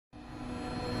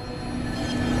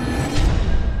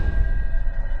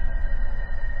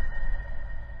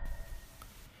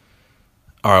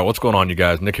All right, what's going on, you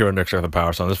guys? Nick here with Nick's Strength and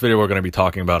Power. So in this video, we're going to be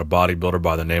talking about a bodybuilder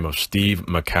by the name of Steve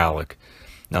Michalik.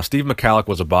 Now, Steve Michalik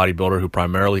was a bodybuilder who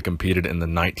primarily competed in the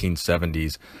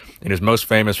 1970s and is most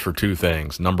famous for two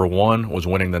things. Number one was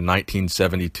winning the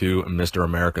 1972 Mr.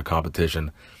 America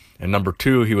competition. And number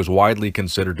two, he was widely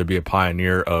considered to be a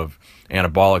pioneer of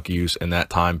anabolic use in that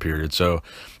time period. So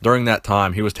during that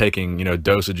time, he was taking,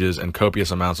 dosages and copious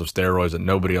amounts of steroids that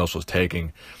nobody else was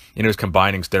taking. He was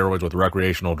combining steroids with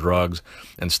recreational drugs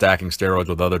and stacking steroids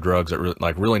with other drugs that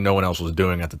really no one else was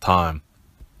doing at the time.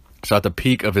 So at the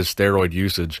peak of his steroid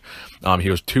usage, he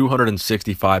was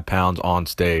 265 pounds on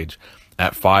stage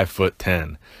at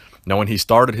 5'10". Now, when he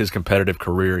started his competitive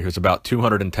career, he was about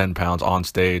 210 pounds on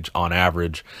stage on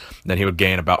average. Then he would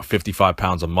gain about 55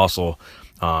 pounds of muscle,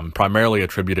 primarily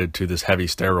attributed to this heavy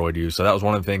steroid use. So that was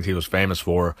one of the things he was famous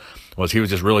for, was he was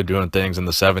just really doing things in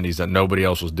the 70s that nobody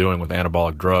else was doing with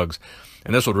anabolic drugs.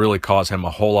 And this would really cause him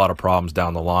a whole lot of problems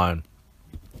down the line.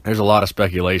 There's a lot of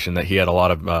speculation that he had a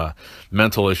lot of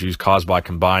mental issues caused by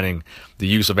combining the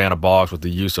use of anabolics with the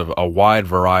use of a wide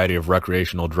variety of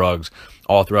recreational drugs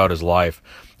all throughout his life.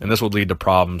 And this would lead to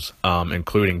problems,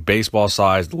 including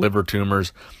baseball-sized liver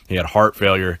tumors. He had heart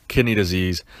failure, kidney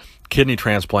disease, kidney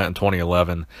transplant in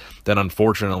 2011. Then,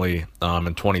 unfortunately,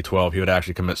 in 2012, he would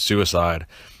actually commit suicide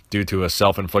due to a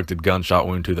self-inflicted gunshot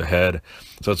wound to the head.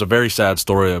 So it's a very sad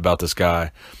story about this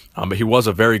guy. But he was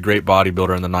a very great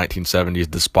bodybuilder in the 1970s,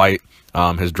 despite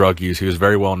his drug use. He was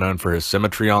very well known for his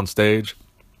symmetry on stage.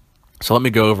 So let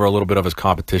me go over a little bit of his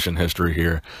competition history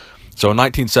here. So in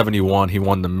 1971, he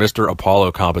won the Mr.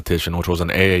 Apollo competition, which was an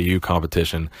AAU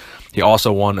competition. He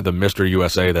also won the Mr.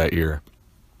 USA that year.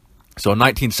 So in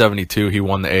 1972, he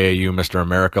won the AAU Mr.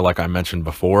 America, like I mentioned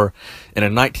before. And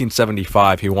in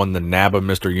 1975, he won the NABA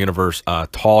Mr. Universe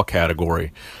tall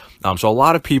category. So a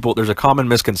lot of people, there's a common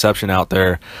misconception out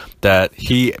there that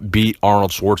he beat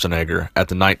Arnold Schwarzenegger at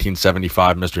the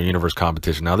 1975 Mr. Universe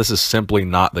competition. Now, this is simply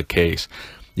not the case.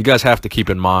 You guys have to keep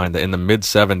in mind that in the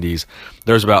mid-70s,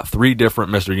 there's about 3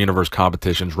 different Mr. Universe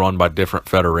competitions run by different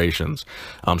federations.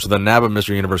 So the NABA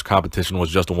Mr. Universe competition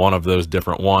was just one of those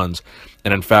different ones.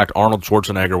 And in fact, Arnold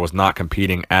Schwarzenegger was not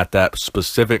competing at that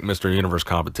specific Mr. Universe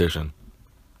competition.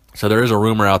 So there is a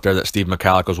rumor out there that Steve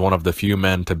Michalik was one of the few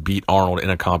men to beat Arnold in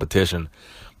a competition.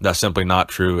 That's simply not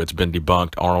true. It's been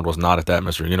debunked. Arnold was not at that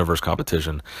Mr. Universe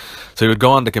competition. So he would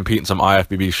go on to compete in some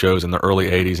IFBB shows in the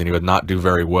early 80s, and he would not do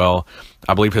very well.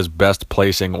 I believe his best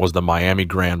placing was the Miami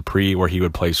Grand Prix, where he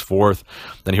would place 4th.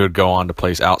 Then he would go on to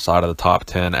place outside of the top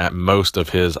 10 at most of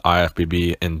his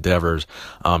IFBB endeavors,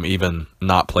 even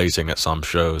not placing at some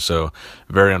shows. So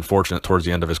very unfortunate towards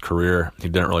the end of his career. He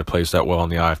didn't really place that well in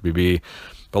the IFBB.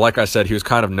 But like I said, he was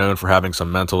kind of known for having some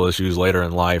mental issues later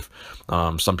in life.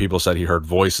 Some people said he heard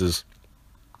voices.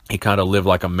 He kind of lived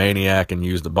like a maniac and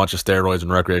used a bunch of steroids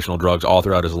and recreational drugs all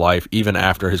throughout his life. Even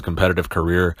after his competitive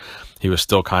career, he was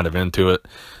still kind of into it.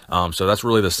 So that's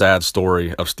really the sad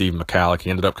story of Steve Michalik. He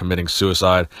ended up committing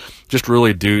suicide just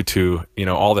really due to,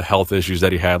 all the health issues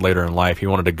that he had later in life. He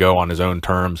wanted to go on his own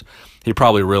terms. He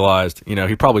probably realized,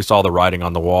 he probably saw the writing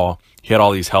on the wall. He had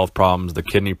all these health problems, the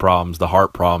kidney problems, the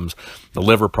heart problems, the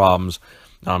liver problems.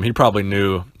 He probably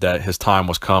knew that his time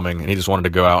was coming, and he just wanted to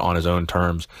go out on his own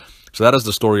terms. So that is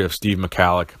the story of Steve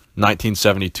Michalik,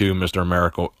 1972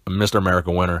 Mr.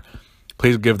 America winner.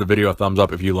 Please give the video a thumbs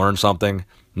up if you learned something.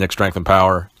 Nick Strength and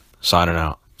Power, signing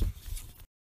out.